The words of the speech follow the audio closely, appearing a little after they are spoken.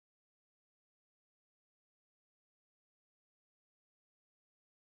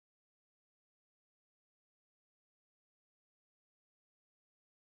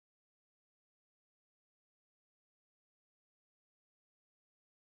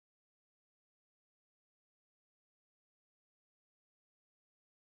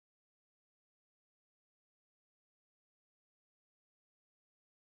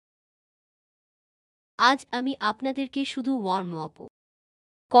আজ আমি আপনাদেরকে শুধু ওয়ার্ম আপ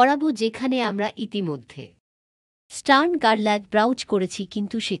করাবো, যেখানে আমরা ইতিমধ্যে স্টার্ন-গারল্যাক ব্রাউজ করেছি,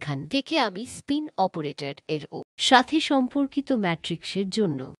 কিন্তু সেখান থেকে আমি স্পিন অপারেটর এর সাথে সম্পর্কিত ম্যাট্রিক্সের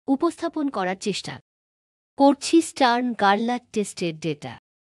জন্য উপস্থাপন করার চেষ্টা করছি স্টার্ন-গারল্যাক টেস্টের ডেটা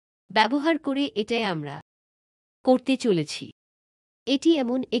ব্যবহার করে। এটাই আমরা করতে চলেছি। এটি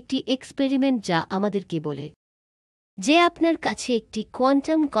এমন একটি এক্সপেরিমেন্ট যা আমাদেরকে বলে যে আপনার কাছে একটি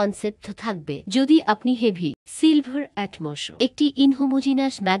কোয়ান্টাম কনসেপ্ট থাকবে যদি আপনি হেভি সিলভার অ্যাটমস একটি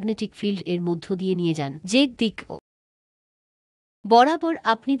ইনহোমোজিনাস ম্যাগনেটিক ফিল্ড এর মধ্য দিয়ে নিয়ে যান, যে দিক বরাবর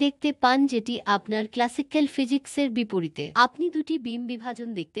আপনি দেখতে পান, যেটি আপনার ক্লাসিক্যাল ফিজিক্সের বিপরীতে। আপনি দুটি বিম বিভাজন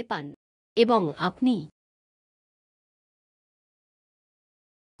দেখতে পান এবং আপনি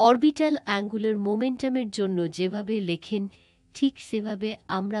অরবিটাল অ্যাঙ্গুলার মোমেন্টামের জন্য যেভাবে লেখেন ঠিক সেভাবে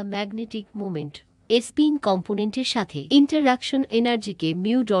আমরা ম্যাগনেটিক মোমেন্ট স্পিন কম্পোনেন্টের সাথে ইন্টারঅ্যাকশন এনার্জিকে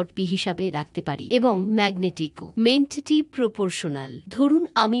মিউ ডট পি হিসাবে রাখতে পারি এবং ম্যাগনেটিক মোমেন্টটি প্রপোর্শনাল। ধরুন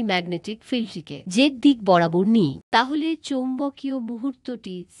আমি ম্যাগনেটিক ফিল্ডটিকে জেড দিক বরাবর নিই, তাহলে চৌম্বকীয়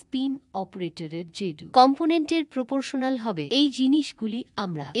মুহূর্তটি স্পিন অপারেটরের জেড কম্পোনেন্টের প্রপোর্শনাল হবে। এই জিনিসগুলি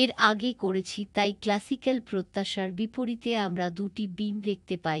আমরা এর আগে করেছি, তাই ক্লাসিক্যাল প্রত্যাশার বিপরীতে আমরা দুটি বিম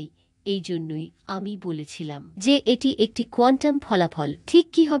দেখতে পাই। এই জন্যই আমি বলেছিলাম যে এটি একটি কোয়ান্টাম ফলাফল। ঠিক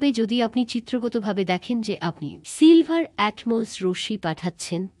কি হবে যদি আপনি চিত্রগতভাবে দেখেন যে আপনি সিলভার অ্যাটমস রশ্মি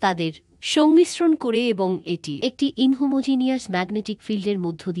পাঠাচ্ছেন তাদের সংমিশ্রণ করে এবং এটি একটি ইনহোমোজিনিয়াস ম্যাগনেটিক ফিল্ডের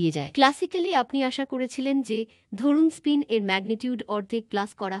মধ্য দিয়ে যায়। ক্লাসিক্যালি আপনি আশা করেছিলেন যে ধরুন স্পিন এর ম্যাগনিটিউড অর্ধেক প্লাস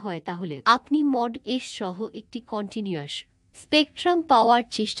করা হয়, তাহলে আপনি মড এস সহ একটি কন্টিনিউয়াস স্পেকট্রাম পাওয়ার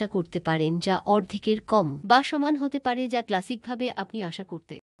চেষ্টা করতে পারেন যা অর্ধেকের কম বা সমান হতে পারে, যা ক্লাসিকভাবে আপনি আশা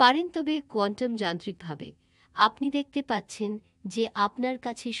করতে পারেন। তবে কোয়ান্টাম যান্ত্রিকভাবে আপনি দেখতে পাচ্ছেন যে আপনার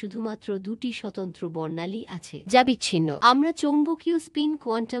কাছে শুধুমাত্র দুটি স্বতন্ত্র বর্ণালী আছে যা বিচ্ছিন্ন। আমরা চৌম্বকীয় স্পিন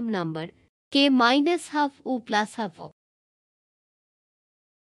কোয়ান্টাম নাম্বার কে -12 ও +12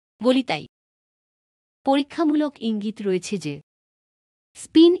 বলি। তাই পরীক্ষামূলক ইঙ্গিত রয়েছে যে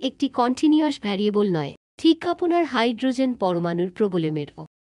স্পিন একটি কন্টিনিউয়াস ভ্যারিয়েবল নয়, ঠিক আপনার হাইড্রোজেন পরমাণুর প্রবলেমের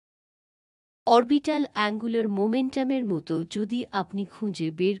অরবিটাল অ্যাঙ্গুলার মোমেন্টামের মতো। যদি আপনি খুঁজে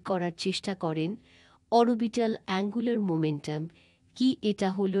বের করার চেষ্টা করেন অরবিটাল অ্যাঙ্গুলার মোমেন্টাম কি, এটা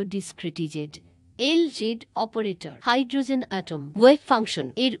হলো ডিসক্রিটিজেড L Z operator hydrogen atom wave function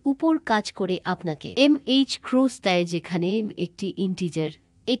এর উপর কাজ করে আপনাকে এমএইচ ক্রস দেয়, যেখানে এম একটি ইন্টিজার।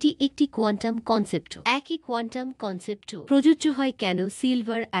 এটি একটি কোয়ান্টাম কনসেপ্ট। একই কোয়ান্টাম কনসেপ্ট প্রযোজ্য হয় কেন?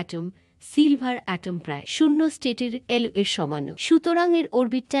 সিলভার অ্যাটম প্রায় শূন্য স্টেটের এল এর সমান, সুতরাং এর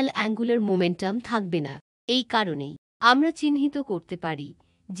অরবিটাল অ্যাঙ্গুলার মোমেন্টাম থাকবে না। এই কারণেই আমরা চিহ্নিত করতে পারি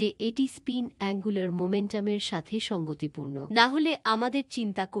যে এটি স্পিন অ্যাঙ্গুলার মোমেন্টামের সাথে সঙ্গতিপূর্ণ। না হলে আমাদের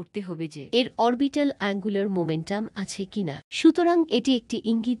চিন্তা করতে হবে যে এর অরবিটাল অ্যাঙ্গুলার মোমেন্টাম আছে কিনা। সুতরাং এটি একটি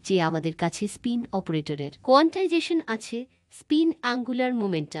ইঙ্গিত যে আমাদের কাছে স্পিন অপারেটরের কোয়ান্টাইজেশন আছে। Spin angular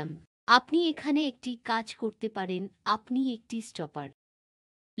momentum. আপনি এখানে একটি কাজ করতে পারেন, আপনি একটি স্টপার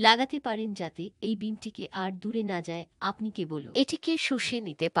লাগাতে পারেন যাতে এই বিমটিকে আর দূরে না যায়। আপনি কেবল এটিকে শুষে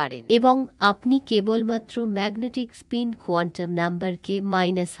নিতে পারেন এবং আপনি কেবলমাত্র ম্যাগনেটিক স্পিন কোয়ান্টাম নাম্বারকে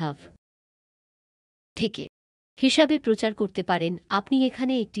 -12 থেকে হিসাবে প্রচার করতে পারেন। আপনি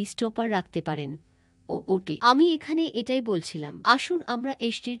এখানে একটি স্টপার রাখতে পারেন। ওকে, আমি এখানে এটাই বলছিলাম। আসুন আমরা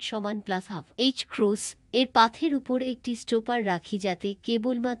h সমান +12 h ক্রস এর পাথের উপর একটি স্টপার রাখি যাতে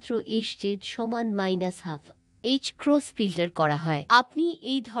কেবলমাত্র h সমান -12 H ক্রস ফিল্টার করা হয়। আপনি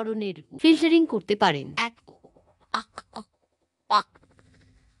এই ধরনের ফিল্টারিং করতে পারেন। এক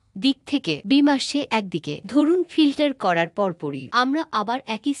দিক থেকে বিম আসছে একদিকে। ধরুন ফিল্টার করার পরপরই আমরা আবার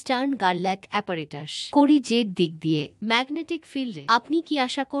একই স্টার্ন-গারল্যাক অ্যাপারেটাস করি জেড দিক দিয়ে ম্যাগনেটিক ফিল্ডে। আপনি কি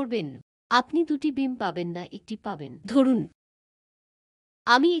আশা করবেন? আপনি দুটি বিম পাবেন না, একটি পাবেন। ধরুন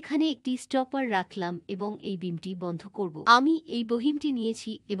আমি এখানে একটি স্টপার রাখলাম এবং এই বিমটি বন্ধ করব। আমি এই বহিমটি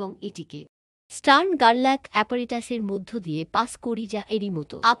নিয়েছি এবং এটিকে স্টার্ন-গারল্যাক অ্যাপারেটাসের মধ্য দিয়ে পাস করি, যা এরই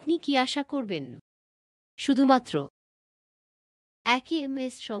মতো। আপনি কি আশা করবেন? শুধুমাত্র একই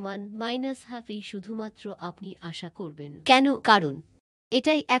এমএস সমান -12 শুধুমাত্র আপনি আশা করবেন। কেন? কারণ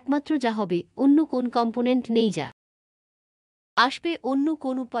এটাই একমাত্র যা হবে। অন্য কোন কম্পোনেন্ট নেই যা আসবে। অন্য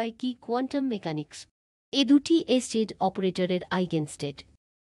কোন উপায় কি? কোয়ান্টাম মেকানিক্স এ দুটি এস-জেড অপারেটরের আইগেনস্টেট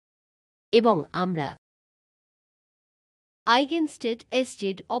এবং আমরা আইগেনস্টেট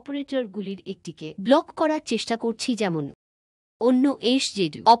এস-জেড অপারেটরগুলির একটিকে ব্লক করার চেষ্টা করছি, যেমন অন্য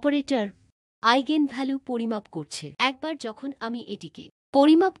এস-জেড অপারেটর আইগেন ভ্যালু পরিমাপ করছে। একবার যখন আমি এটিকে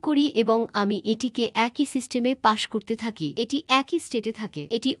পরিমাপ করি এবং আমি এটিকে একই সিস্টেমে পাস করতে থাকি, এটি একই স্টেটে থাকে,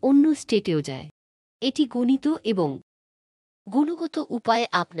 এটি অন্য স্টেটেও যায়। এটি গণিত এবং গুণগত উপায়ে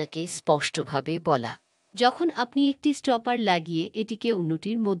আপনাকে স্পষ্টভাবে বলা যখন আপনি একটি স্টপার লাগিয়ে এটিকে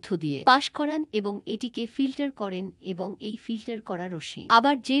অন্যটির মধ্য দিয়ে পাস করান এবং এটিকে ফিল্টার করেন এবং এই ফিল্টার করা রশ্মি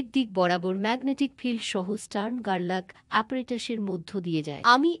আবার জেড দিক বরাবর ম্যাগনেটিক ফিল্ড সহ স্টার্ন-গারলাক অ্যাপারেটাসের মধ্য দিয়ে যায়।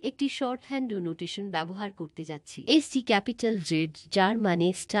 আমি একটি শর্ট হ্যান্ড নোটেশন ব্যবহার করতে যাচ্ছি। এসটি ক্যাপিটাল জেড, যার মানে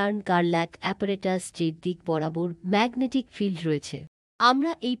স্টার্ন-গারলাক অ্যাপারেটাস জেড দিক বরাবর ম্যাগনেটিক ফিল্ড রয়েছে।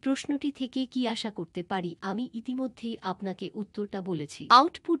 আমরা এই প্রশ্নটি থেকে কি আশা করতে পারি? আমি ইতিমধ্যেই আপনাকে উত্তরটা বলেছি।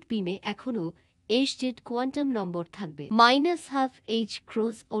 আউটপুট বিমে এখনও Hz কোয়ান্টাম নম্বর থাকবে -12 h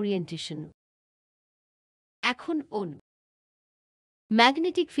ক্রস ওরিয়েন্টেশন। এখন অন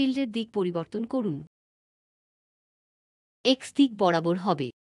ম্যাগনেটিক ফিল্ডের দিক পরিবর্তন করুন, x দিক বরাবর হবে।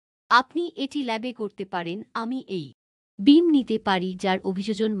 আপনি এটি ল্যাবে করতে পারেন। আমি এই বিম নিতে পারি যার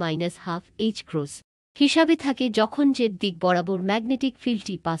অভিযোজন -12 h ক্রস হিসাবে থাকে যখন জেড দিক বরাবর ম্যাগনেটিক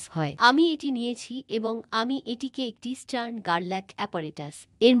ফিল্ডটি পাস হয়। আমি এটি নিয়েছি এবং আমি এটিকে একটি স্টার্ন-গারলাক অ্যাপারেটাস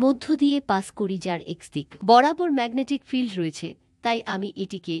এর মধ্য দিয়ে পাস করি যার এক্স দিক বরাবর ম্যাগনেটিক ফিল্ড রয়েছে, তাই আমি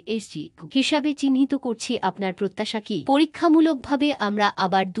এটিকে এসজি হিসাবে চিহ্নিত করছি। আপনার প্রত্যাশা কি? পরীক্ষামূলকভাবে আমরা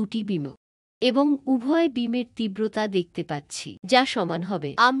আবার দুটি বিম এবং উভয় বিমের তীব্রতা দেখতে পাচ্ছি যা সমান হবে।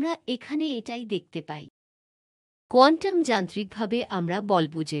 আমরা এখানে এটাই দেখতে পাই। কোয়ান্টাম যান্ত্রিকভাবে আমরা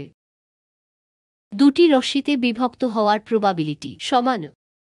বলব যে দুটি রশ্মিতে বিভক্ত হওয়ার প্রবাবিলিটি সমান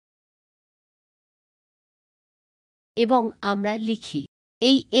এবং আমরা লিখি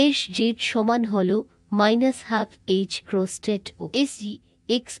এই এস জেড সমান হল -12 h ক্রস স্টেট ও এসজি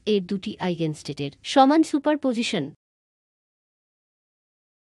এক্স এর দুটি আইগেনস্টেটের সমান সুপারপজিশন।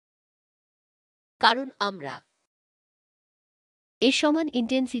 কারণ আমরা এর সমান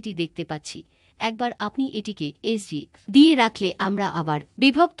ইন্টেন্সিটি দেখতে পাচ্ছি। একবার আপনি এটিকে এসজি দিয়ে রাখলে আমরা আবার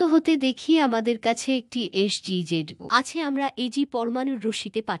বিভক্ত হতে দেখি আমাদের কাছে একটি এসজি জেড আছে। আমরা এজি পরমাণুর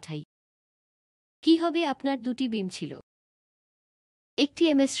রশ্মিতে পাঠাই। কি হবে? আপনার দুটি বিম ছিল, একটি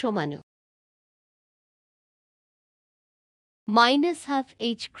এমএস সমান -12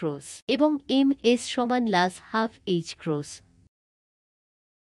 h ক্রস এবং এম এস সমান ½ h ক্রস।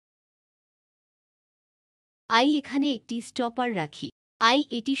 আই এখানে একটি স্টপার রাখি। আই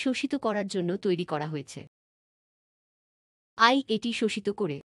এটি শোষিত করার জন্য তৈরি করা হয়েছে। আই এটি শোষিত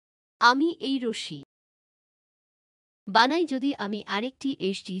করে আমি এই রশ্মি বানাই। যদি আমি আরেকটি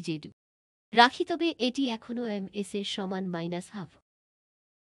এসজি জেড রাখি তবে এটি এখনও এম এস এর সমান -12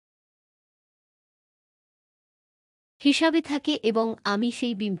 হিসাবে থাকে এবং আমি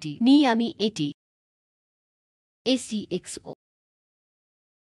সেই বিমটি নিই। আমি এটি এসজিএক্সও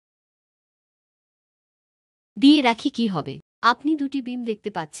দিয়ে রাখি। কি হবে? আপনি দুটি বিম দেখতে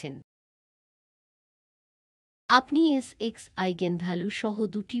পাচ্ছেন। আপনি এস এক্স আইগেন ভ্যালু সহ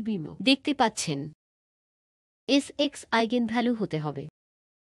দুটি বিমও দেখতে পাচ্ছেন। এস এক্স আইগেন ভ্যালু হতে হবে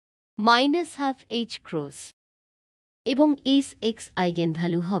 -12 h ক্রস এবং এস এক্স আইগেন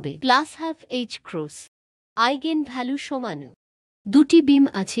ভ্যালু হবে +12 h ক্রস। আইগেন ভ্যালু সমান দুটি বিম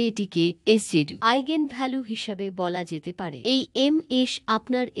আছে। এটিকে এস জেড আইগেন ভ্যালু হিসাবে বলা যেতে পারে। এই এম এস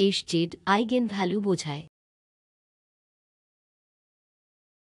আপনার এস জেড আইগেন ভ্যালু বোঝায়।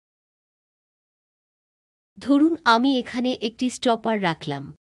 ধরুন আমি এখানে একটি স্টপার রাখলাম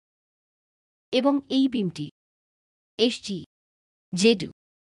এবং এই বিমটি এসজি জেড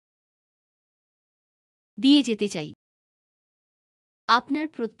দিয়ে যেতে চাই। আপনার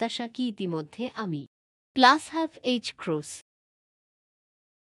প্রত্যাশা কি? ইতিমধ্যে আমি +12 h ক্রস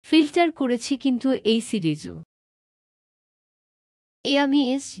ফিল্টার করেছি, কিন্তু এই সিরিজও আমি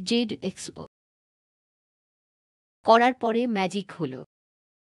এস জেড এক্সও করার পরে ম্যাজিক হল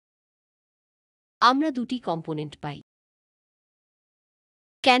আমরা দুটি কম্পোনেন্ট পাই।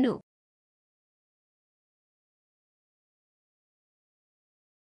 কেন?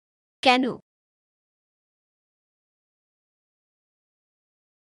 কেন?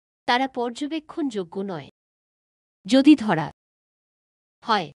 তারা পর্যবেক্ষণযোগ্য নয়। যদি ধরা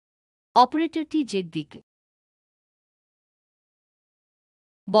হয় অপারেটরটি জেড দিক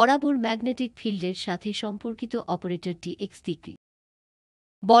বরাবর ম্যাগনেটিক ফিল্ডের সাথে সম্পর্কিত, অপারেটরটি এক্স দিক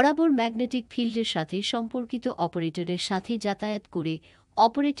বরাবর ম্যাগনেটিক ফিল্ডের সাথে সম্পর্কিত অপারেটরের সাথে যাতায়াত করে,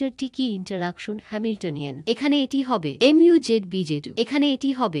 অপারেটরটি কি ইন্টারাকশন হ্যামিল্টনিয়ান। এখানে এটি হবে mu জেড বি জেড, এখানে এটি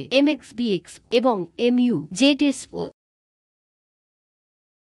হবে mx bx এবং mu জেড এস ও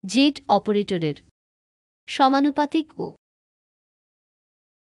জেড অপারেটরের সমানুপাতিক ও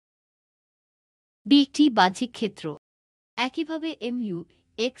বি একটি বাহ্যিক ক্ষেত্র। একইভাবে mu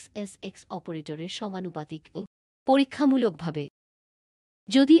এক্স এস এক্স অপারেটরের সমানুপাতিক ও পরীক্ষামূলকভাবে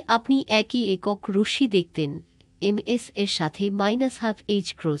যদি আপনি একই একক রশ্মি দেখতেন এমএস এর সাথে -12 h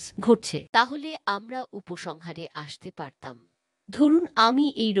ক্রস ঘটছে, তাহলে আমরা উপসংহারে আসতে পারতাম। ধরুন আমি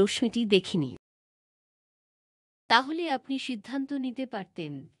এই রশ্মিটি দেখিনি, তাহলে আপনি সিদ্ধান্ত নিতে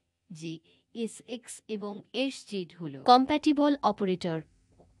পারতেন যে এস এক্স এবং এস জেড হল কম্প্যাটিবল অপারেটর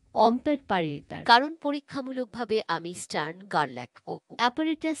অম্পারেটর, কারণ পরীক্ষামূলকভাবে আমি স্টার্ন-গারল্যাক ও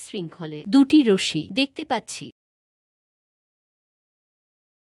অপারেটর শৃঙ্খলে দুটি রশ্মি দেখতে পাচ্ছি।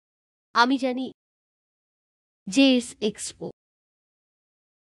 আমি জানি যে এস এক্স ও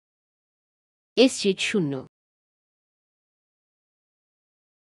এস জেড শূন্য।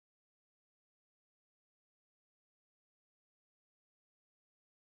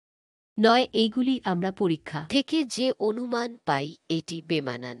 নয়, এইগুলি আমরা পরীক্ষা থেকে যে অনুমান পাই এটি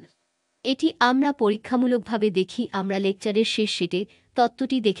বেমানান। এটি আমরা পরীক্ষামূলকভাবে দেখি। আমরা লেকচারের শেষ সেটে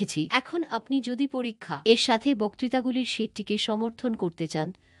তত্ত্বটি দেখেছি। এখন আপনি যদি পরীক্ষা এর সাথে বক্তৃতাগুলির সেটটিকে সমর্থন করতে চান,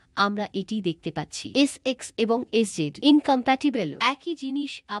 আমরা এটি দেখতে পাচ্ছি। এস এক্স এবং এস জেড ইনকম্প্যাটিবল। একই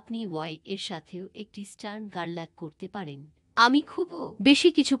জিনিস আপনি ওয়াই এর সাথেও একটি স্টার্ন-গারল্যাক করতে পারেন। আমি খুব বেশি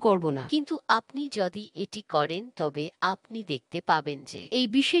কিছু করব না, কিন্তু আপনি যদি এটি করেন তবে আপনি দেখতে পাবেন যে এই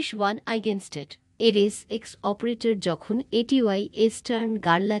বিশেষ ওয়ান আইগেনস্টেট এর এস এক্স অপারেটর যখন এটি ওয়াই এর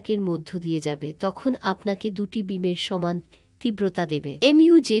স্টার্ন-গারল্যাকের মধ্য দিয়ে যাবে তখন আপনাকে দুটি বিমের সমান তীব্রতা দেবে।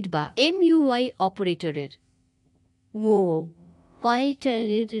 এমইউ জেড বা এমইউ ওয়াই অপারেটরের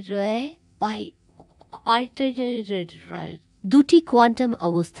দুটি কোয়ান্টাম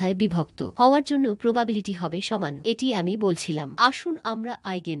অবস্থায় বিভক্ত হওয়ার জন্য প্রবাবিলিটি হবে সমান। এটি আমি বলছিলাম। আসুন আমরা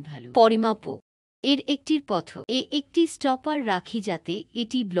আইগেন ভ্যালু পরিমাপ এর একটির পথ একটি স্টপার রাখি যাতে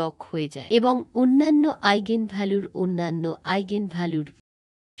এটি ব্লক হয়ে যায় এবং অন্যান্য আইগেন ভ্যালুর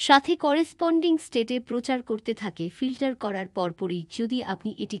সাথে করেসপন্ডিং স্টেটে প্রচার করতে থাকে। ফিল্টার করার পরপরই যদি আপনি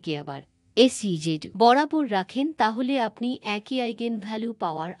এটিকে আবার এসইজেড বরাবর রাখেন তাহলে আপনি একই আইগেন ভ্যালু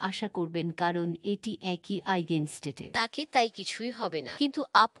পাওয়ার আশা করবেন, কারণ এটি একই আইগেন স্টেটে তাকে তাই কিছুই হবে না। কিন্তু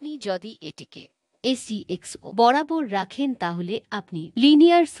আপনি যদি এটিকে এসিএক্স বরাবর রাখেন তাহলে আপনি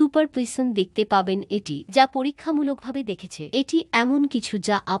লিনিয়ার সুপারপজিশন দেখতে পাবেন, এটি যা পরীক্ষামূলকভাবে দেখেছে। এটি এমন কিছু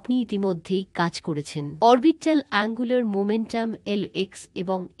যা আপনি ইতিমধ্যেই কাজ করেছেন। Orbital angular momentum L X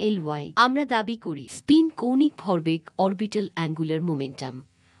এবং এল ওয়াই আমরা দাবি করি স্পিন কৌণিক ভরবেগ অরবিটাল অ্যাঙ্গুলার মোমেন্টাম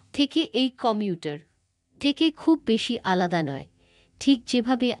থেকে এই কমিউটার থেকে খুব বেশি আলাদা নয়। ঠিক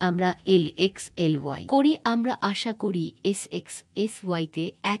যেভাবে আমরা এল এক্স এল ওয়াই করি, আমরা আশা করি এস এক্স এস ওয়াইতে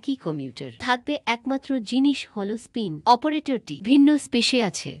একই কমিউটার থাকবে। একমাত্র জিনিস হল স্পিন অপারেটরটি ভিন্ন স্পেসে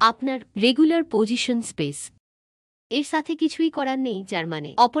আছে, আপনার রেগুলার পজিশন স্পেস। এর সাথে কিছুই করার নেই, যার মানে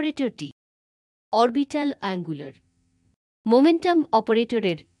অপারেটরটি অরবিটাল অ্যাঙ্গুলার মোমেন্টাম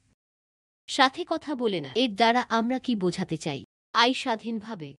অপারেটরের সাথে কথা বলে না। এর দ্বারা আমরা কি বোঝাতে চাই? আই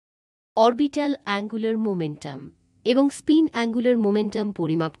স্বাধীনভাবে অরবিটাল অ্যাঙ্গুলার মোমেন্টাম এবং স্পিন অ্যাঙ্গুলার মোমেন্টাম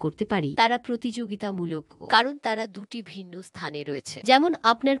পরিমাপ করতে পারি। তারা প্রতিযোগিতামূলক কারণ তারা দুটি ভিন্ন স্থানে রয়েছে। যেমন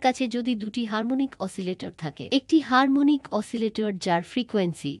আপনার কাছে যদি দুটি হারমোনিক অসিলেটর থাকে, একটি হারমোনিক অসিলেটর যার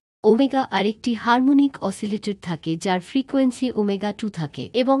ফ্রিকোয়েন্সি ওমেগা আর একটি হারমোনিক অসিলেটর থাকে যার ফ্রিকোয়েন্সি ওমেগা 2 থাকে,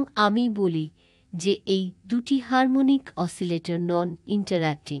 এবং আমি বলি যে এই দুটি হারমোনিক অসিলেটর নন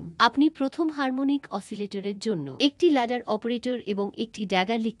ইন্টারঅ্যাক্টিং। আপনি প্রথম হারমোনিক অসিলেটরের জন্য একটি ল্যাডার অপারেটর এবং একটি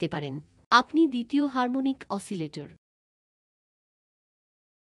ড্যাগার লিখতে পারেন। আপনি দ্বিতীয় হারমোনিক অসিলেটর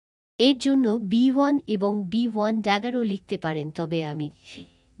এর জন্য B1 এবং B1 ড্যাগারও লিখতে পারেন, তবে আমি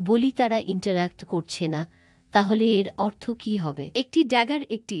বলি তারা ইন্টারঅ্যাক্ট করছে না। তাহলে এর অর্থ কি হবে? একটি ড্যাগার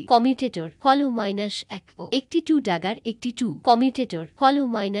একটি কমিউটেটর ফলো -1 ও একটি 2 ড্যাগার একটি 2 কমিউটেটর ফলো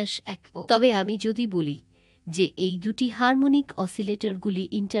 -1 ও। তবে আমি যদি বলি যে এই দুটি হারমোনিক অসিলেটরগুলি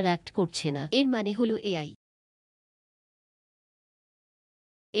ইন্টারঅ্যাক্ট করছে না, এর মানে হলো এআই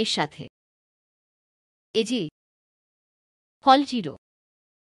এর সাথে এ যে ফল 0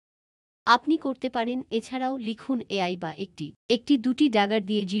 আপনি করতে পারেন। এছাড়াও লিখুন এআই বা একটি দুটি ড্যাগার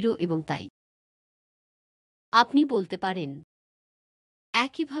দিয়ে 0 এবং তাই আপনি বলতে পারেন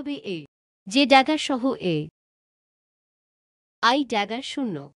একইভাবে এ যে ড্যাগার সহ এ আই ড্যাগার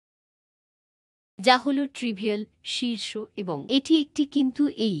 0, যা হল ট্রিভিয়াল শীর্ষ, এবং এটি একটি, কিন্তু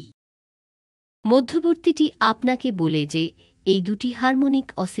এই মধ্যবর্তীটি আপনাকে বলে যে এই দুটি হারমোনিক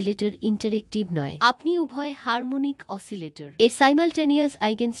অসিলেটর ইন্টারেক্টিভ নয়। আপনি উভয় হারমোনিক অসিলেটর এ সাইমালটেনিয়াস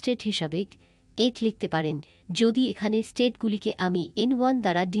আইগেনস্টেট হিসাবে এট লিখতে পারেন। যদি এখানে স্টেটগুলিকে আমি n1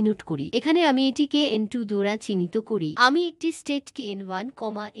 দ্বারা ডিনোট করি, এখানে আমি এটিকে n2 দ্বারা চিহ্নিত করি। আমি একটি স্টেটকে n1,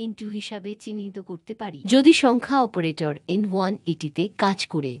 n2 হিসাবে চিহ্নিত করতে পারি যদি সংখ্যা অপারেটর n1 এটিতে কাজ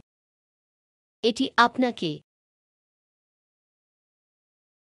করে। এটি আপনাকে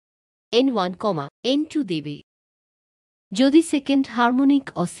n1, n2 দেবে যদি সেকেন্ড হারমোনিক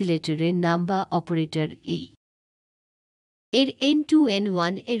অসিলেটরের নাম্বার অপারেটর এর n2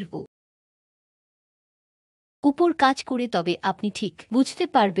 n1 এর উপর কাজ করে, তবে আপনি ঠিক বুঝতে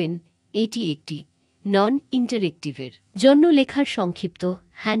পারবেন এটি একটি নন ইন্টারেক্টিভের জন্য লেখার সংক্ষিপ্ত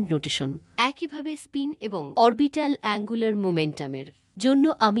হ্যান্ড নোটেশন। একইভাবে স্পিন এবং অরবিটাল অ্যাঙ্গুলার মোমেন্টামের জন্য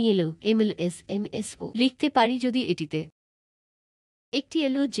আমি এলো MLS MSO লিখতে পারি যদি এটিতে একটি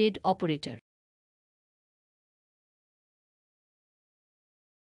এলো জেড অপারেটর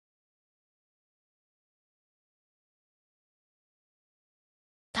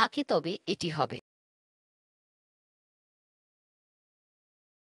থাকে তবে এটি হবে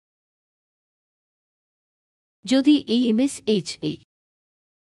যদি এই MSHA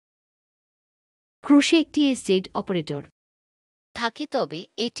ক্রুশে একটি জেড অপারেটর থাকে তবে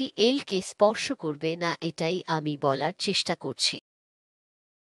এটি এল কে স্পর্শ করবে না, এটাই আমি বলার চেষ্টা করছি।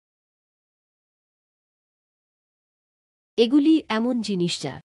 এগুলি এমন জিনিস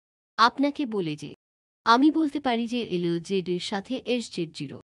যা আপনাকে বলে যে আমি বলতে পারি যে এল জেড এর সাথে এস জেড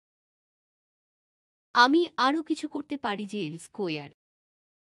 0। আমি আরও কিছু করতে পারি যে এল স্কোয়ার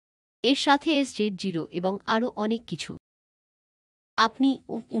এর সাথে এস জেড 0 এবং আরও অনেক কিছু। আপনি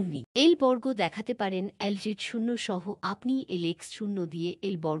এল বর্গ দেখাতে পারেন এল জেড 0 সহ, আপনি এল এক্স 0 দিয়ে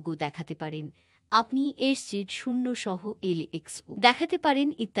এল বর্গ দেখাতে পারেন, আপনি এস জেড 0 সহ এল এক্স দেখাতে পারেন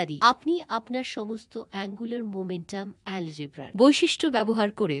ইত্যাদি। আপনি আপনার সমস্ত অ্যাঙ্গুলার মোমেন্টাম অ্যালজেব্রার বৈশিষ্ট্য ব্যবহার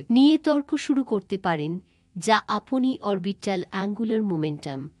করে নিয়ে তর্ক শুরু করতে পারেন, যা আপনি অরবিটাল অ্যাঙ্গুলার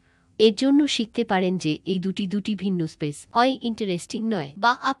মোমেন্টাম এর জন্য শিখতে পারেন যে এই দুটি ভিন্ন স্পেস হয় ইন্টারেস্টিং নয়,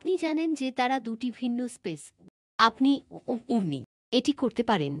 বা আপনি জানেন যে তারা দুটি ভিন্ন স্পেস। আপনি এটি করতে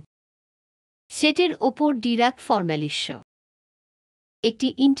পারেন সেটের ওপর ডিরাক ফর্ম্যালিস্য একটি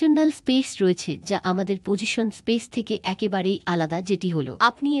ইন্টারনাল স্পেস রয়েছে যা আমাদের পজিশন স্পেস থেকে একেবারেই আলাদা, যেটি হল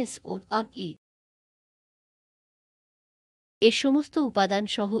আপনি এস ও ই এর সমস্ত উপাদান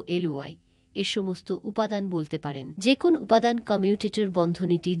সহ এল ওয়াই এর সমস্ত উপাদান বলতে পারেন যে কোন উপাদান কমিউটেটর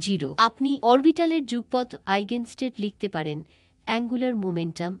বন্ধনীটি 0। আপনি অরবিটালের যুগপৎ আইগেনস্টেট লিখতে পারেন অ্যাঙ্গুলার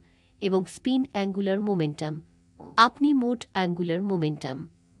মোমেন্টাম এবং স্পিন অ্যাঙ্গুলার মোমেন্টাম। আপনি মোট অ্যাঙ্গুলার মোমেন্টাম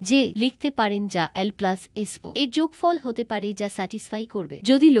যে লিখতে পারেন যা এল প্লাস এস ও এর যোগফল হতে পারে, যা স্যাটিসফাই করবে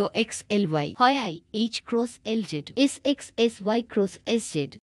যদি লো এক্স এল ওয়াই হয় I H cross L Z S x S Y cross S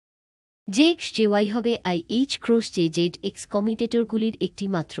Z. যে এক্স জে ওয়াই হবে I H cross J Z x কমিউটেটরগুলির একটি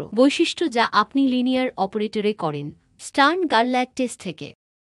মাত্র বৈশিষ্ট্য যা আপনি লিনিয়ার অপারেটরে করেন স্টার্ন-গারল্যাক টেস্ট থেকে।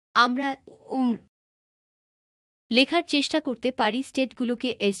 আমরা লেখার চেষ্টা করতে পারি স্টেটগুলোকে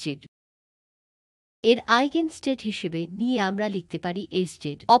এস জেড এর আইগেন স্টেট হিসেবে নিয়ে আমরা লিখতে পারি এস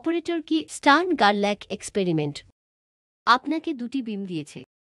জেড অপারেটর কি স্টার্ন-গারল্যাক এক্সপেরিমেন্ট আপনাকে দুটি বিম দিয়েছে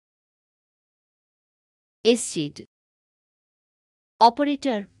এস জেড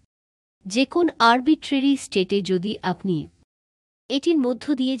অপারেটর যে কোন আরবিট্রারি স্টেটে যদি আপনি এটির মধ্য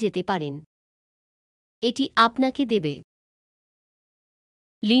দিয়ে যেতে পারেন, এটি আপনাকে দেবে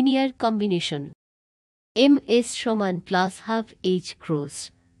লিনিয়ার কম্বিনেশন এম এস সমান plus half H cross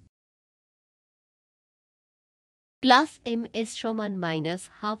plus M S সমান মাইনাস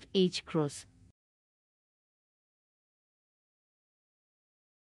হাফ এইচ ক্রস।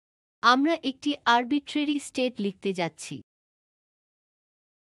 আমরা একটি আরবিট্রারি স্টেট লিখতে যাচ্ছি।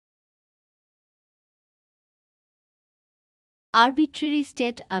 আরবিট্রারি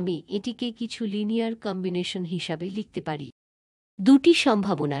স্টেট আমি এটিকে কিছু লিনিয়ার কম্বিনেশন হিসাবে লিখতে পারি দুটি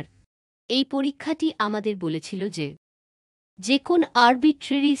সম্ভাবনার। এই পরীক্ষাটি আমাদের বলেছিল যে যে কোন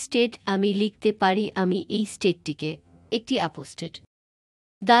আরবিট্রারি স্টেট আমি লিখতে পারি, আমি এই স্টেটটিকে একটি অ্যাপোস্টেট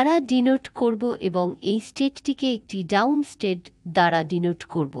দ্বারা ডিনোট করব এবং এই স্টেটটিকে একটি ডাউন স্টেট দ্বারা ডিনোট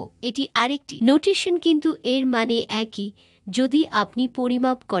করব। এটি আরেকটি নোটেশন, কিন্তু এর মানে একই। যদি আপনি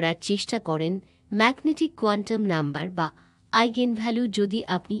পরিমাপ করার চেষ্টা করেন ম্যাগনেটিক কোয়ান্টাম নাম্বার বা আইগেন ভ্যালু, যদি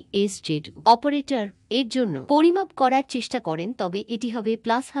আপনি এস জেড অপারেটর এর জন্য পরিমাপ করার চেষ্টা করেন, তবে এটি হবে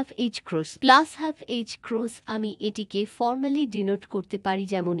plus half H cross plus half H cross. আমি এটিকে ফর্মালি ডিনোট করতে পারি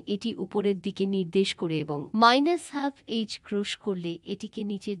যেমন এটি উপরের দিকে নির্দেশ করে এবং মাইনাস হাফ এইচ ক্রস করলে এটিকে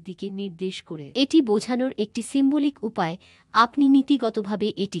নিচের দিকে নির্দেশ করে। এটি বোঝানোর একটি সিম্বলিক উপায়। আপনি নীতিগতভাবে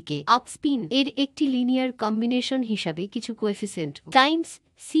এটিকে আপস্পিন এর একটি লিনিয়ার কম্বিনেশন হিসাবে কিছু coefficient Times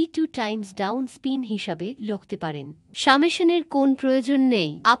C2 Times down spin হিসাবে লিখতে পারেন। সামেশনের কোন প্রয়োজন নেই।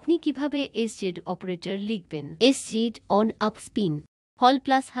 আপনি কিভাবে এস জেড অপারেটর লিখবেন? S Z on up spin হল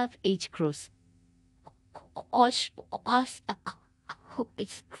plus half H cross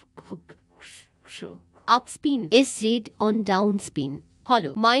up spin S Z on down spin হল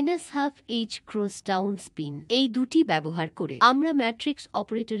minus half H cross down spin. এই দুটি ব্যবহার করে আমরা ম্যাট্রিক্স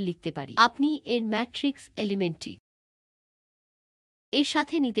অপারেটর লিখতে পারি। আপনি এর ম্যাট্রিক্স এলিমেন্টটি এর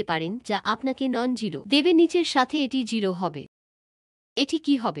সাথে নিতে পারেন যা আপনাকে নন জিরো দেবে, নিচের সাথে এটি 0 হবে। এটি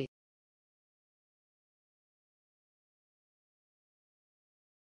কি হবে?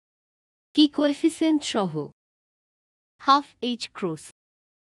 কি কোএফিসিয়েন্ট সহ হাফ এইচ ক্রস,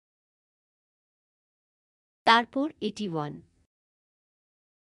 তারপর এটি 1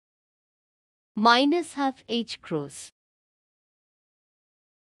 minus half H cross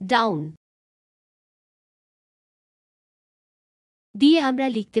down দিয়ে আমরা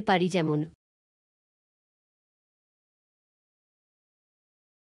লিখতে পারি যেমন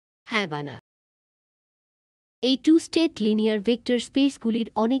হ্যাঁ বানা। এই টু স্টেট লিনিয়ার ভেক্টর স্পেসগুলির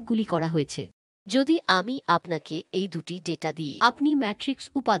অনেকগুলি করা হয়েছে। যদি আমি আপনাকে এই দুটি ডেটা দিই, আপনি ম্যাট্রিক্স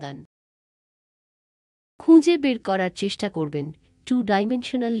উপাদান খুঁজে বের করার চেষ্টা করবেন। Two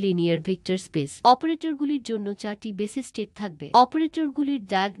dimensional linear vector space অপারেটরগুলির জন্য 4টি বেসিস স্টেট থাকবে। অপারেটরগুলির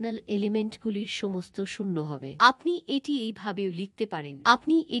ডায়াগোনাল এলিমেন্টগুলির সমস্ত শূন্য হবে। আপনি এটি এইভাবেও লিখতে পারেন।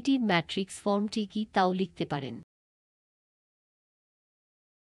 আপনি এটির ম্যাট্রিক্স ফর্মটি কি তাও লিখতে পারেন।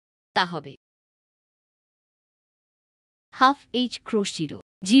 তা হবে half H cross 0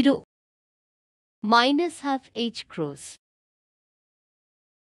 0 minus half H cross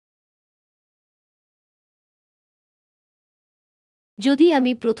যদি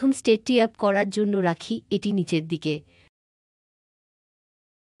আমি প্রথম স্টেটটি আপ করার জন্য রাখি এটি নিচের দিকে,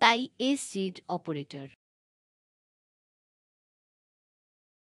 তাই এস জেড অপারেটর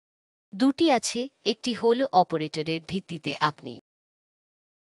দুটি আছে। একটি হল অপারেটরের ভিত্তিতে আপনি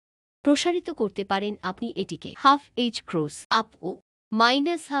প্রসারিত করতে পারেন। আপনি এটিকে হাফ এইচ ক্রস আপ ও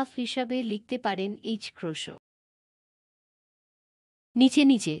মাইনাস হাফ হিসাবে লিখতে পারেন এইচ ক্রস নিচে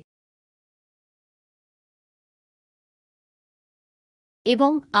নিচে,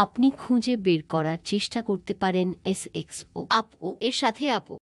 এবং আপনি খুঁজে বের করার চেষ্টা করতে পারেন এস এক্স ও আপ ও এর সাথে আপ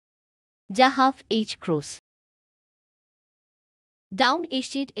ও, যা half H cross down S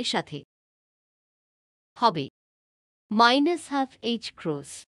Z এর সাথে হবে minus half H cross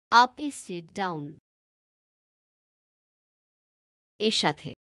up S Z down এর সাথে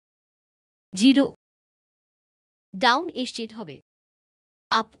 0 ডাউন এস জেড হবে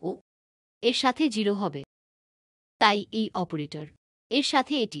আপ ও এর সাথে 0 হবে। তাই এই অপারেটর এর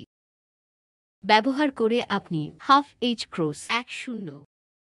সাথে এটি ব্যবহার করে আপনি হাফ এইচ ক্রস 1 0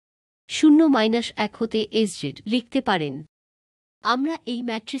 0 মাইনাস 1 হতে এস জেড লিখতে পারেন। আমরা এই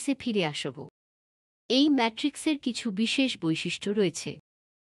ম্যাট্রিক্সে ফিরে আসব। এই ম্যাট্রিক্সের কিছু বিশেষ বৈশিষ্ট্য রয়েছে।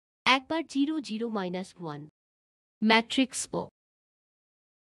 একবার 0 0 মাইনাস 1 ম্যাট্রিক্স ও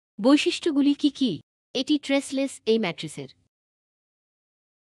বৈশিষ্ট্যগুলি কি কি? এটি ট্রেসলেস এই ম্যাট্রিক্সের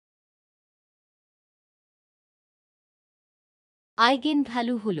আইগেন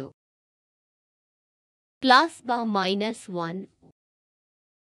ভ্যালু হল প্লাস বা মাইনাস 1।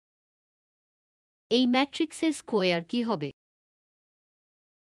 এই ম্যাট্রিক্সের স্কোয়ার কি হবে?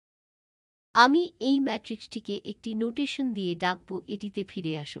 আমি এই ম্যাট্রিক্সটিকে একটি নোটেশন দিয়ে ডাকব। এটিতে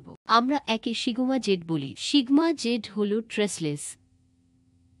ফিরে আসব। আমরা একে সিগমা জেড বলি। সিগমা জেড হল ট্রেসলেস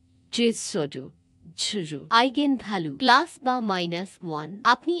জেড সডো আইগেন ভ্যালু প্লাস বা মাইনাস 1।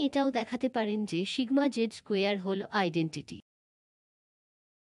 আপনি এটাও দেখাতে পারেন যে সিগমা জেড স্কোয়ার হল আইডেন্টিটি।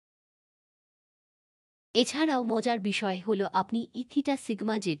 এছাড়াও মজার বিষয় হল আপনি ইথিটা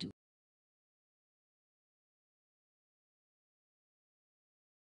সিগমা জেডু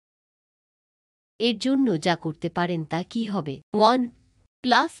এর জন্য যা করতে পারেন তা কি হবে? 1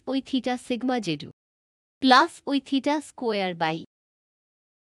 প্লাস ওই থিটা সিগমা জেডু প্লাস ওই theta square by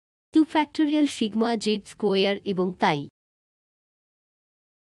 2 factorial sigma Z square, এবং তাই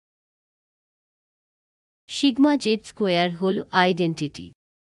সিগমা জেড স্কোয়ার হল আইডেন্টিটি।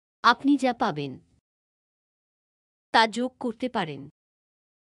 আপনি যা পাবেন তা যোগ করতে পারেন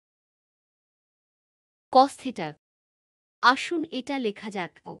কস থিটা। আসুন এটা লেখা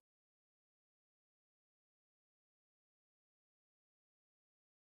যাক ও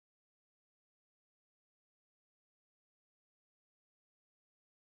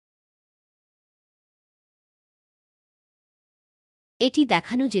এটি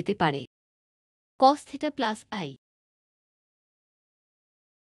দেখানো যেতে পারে cos theta plus I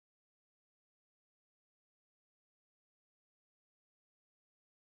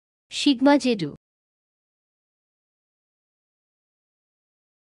sigma জেডু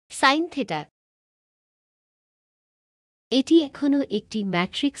sine theta. এটি এখনও একটি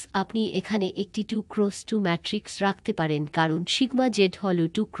ম্যাট্রিক্স। আপনি এখানে একটি 2 ক্রস 2 ম্যাট্রিক্স রাখতে পারেন কারণ সিগমা জেড হল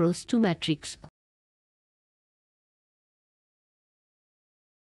 2 ক্রস 2 ম্যাট্রিক্স।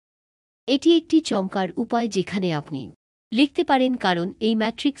 এটি একটি চমৎকার উপায় যেখানে আপনি লিখতে পারেন কারণ এই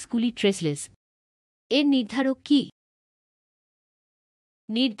ম্যাট্রিক্সগুলি ট্রেসলেস। এর নির্ধারক কি?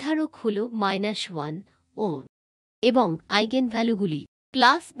 নির্ধারক হল -1 ও এবং আইগেন ভ্যালুগুলি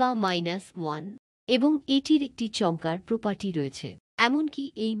প্লাস বা -1, এবং এটির একটি চমৎকার প্রপার্টি রয়েছে। এমনকি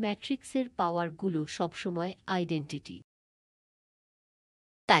এই ম্যাট্রিক্সের পাওয়ারগুলো সবসময় আইডেন্টিটি।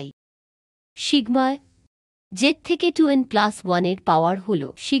 তাই সিগমা জেড থেকে 2n+1 এর পাওয়ার হল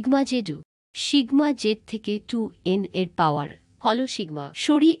সিগমা জেডু। সিগমা জেড থেকে 2n এর পাওয়ার হল সিগমা।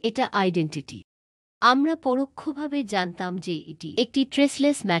 সরি, এটা আইডেন্টিটি। আমরা পরোক্ষভাবে জানতাম যে এটি একটি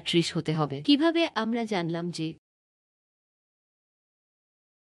ট্রেসলেস ম্যাট্রিক্স হতে হবে। কিভাবে আমরা জানলাম যে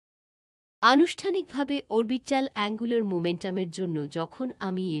আনুষ্ঠানিকভাবে অরবিটাল অ্যাঙ্গুলার মোমেন্টামের জন্য যখন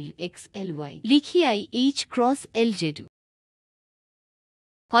আমি L(x)Ly লিখি I(h)(Lz)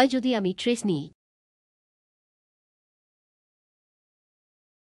 হয় যদি আমি ট্রেস নিই,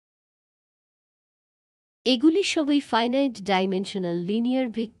 এগুলি সবই ফাইনাইট ডাইমেনশনাল লিনিয়ার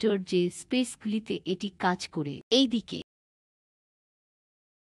ভেক্টর যে স্পেসগুলিতে এটি কাজ করে। এই দিকে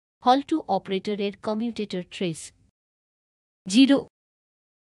হল2 অপারেটরের কমিউটেটর ট্রেস 0।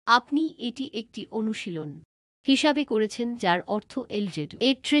 আপনি এটি একটি অনুশীলন হিসাবে করেছেন যার অর্থ Lz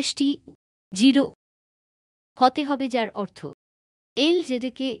এর ট্রেসটি 0 হতে হবে, যার অর্থ Lz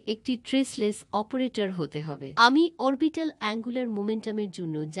কে একটি ট্রেসলেস অপারেটর হতে হবে। আমি অরবিটাল অ্যাঙ্গুলার মোমেন্টামের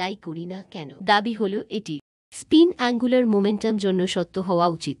জন্য যাই করি না কেন, দাবি হল এটি স্পিন অ্যাঙ্গুলার মোমেন্টাম জন্য সত্য হওয়া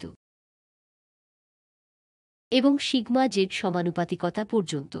উচিত এবং সিগমা জেড সমানুপাতিকতা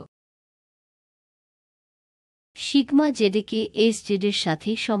পর্যন্ত। সিগমা জেডকে এস জেডের সাথে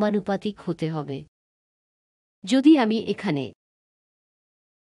সমানুপাতিক হতে হবে। যদি আমি এখানে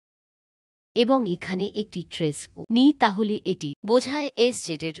এবং এখানে একটি ট্রেস নিই তাহলে এটি বোঝায় এস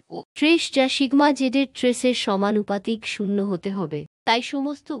জেডের ও ট্রেস যা সিগমা জেডের ট্রেসের সমানুপাতিক 0 হতে হবে। তাই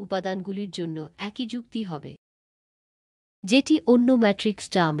সমস্ত উপাদানগুলির জন্য একই যুক্তি হবে, যেটি অন্য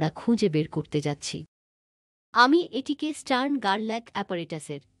ম্যাট্রিক্সটা আমরা খুঁজে বের করতে যাচ্ছি। আমি এটিকে স্টার্ন-গারল্যাক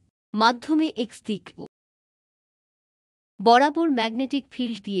অ্যাপারেটাসের মাধ্যমে এক্স দিক বরাবর ম্যাগনেটিক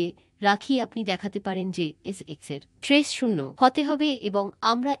ফিল্ড দিয়ে রাখি। আপনি দেখাতে পারেন যে এস এক্স এর ট্রেস 0 হতে হবে এবং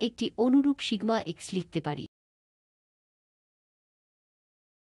আমরা একটি অনুরূপ সিগমা এক্স লিখতে পারি।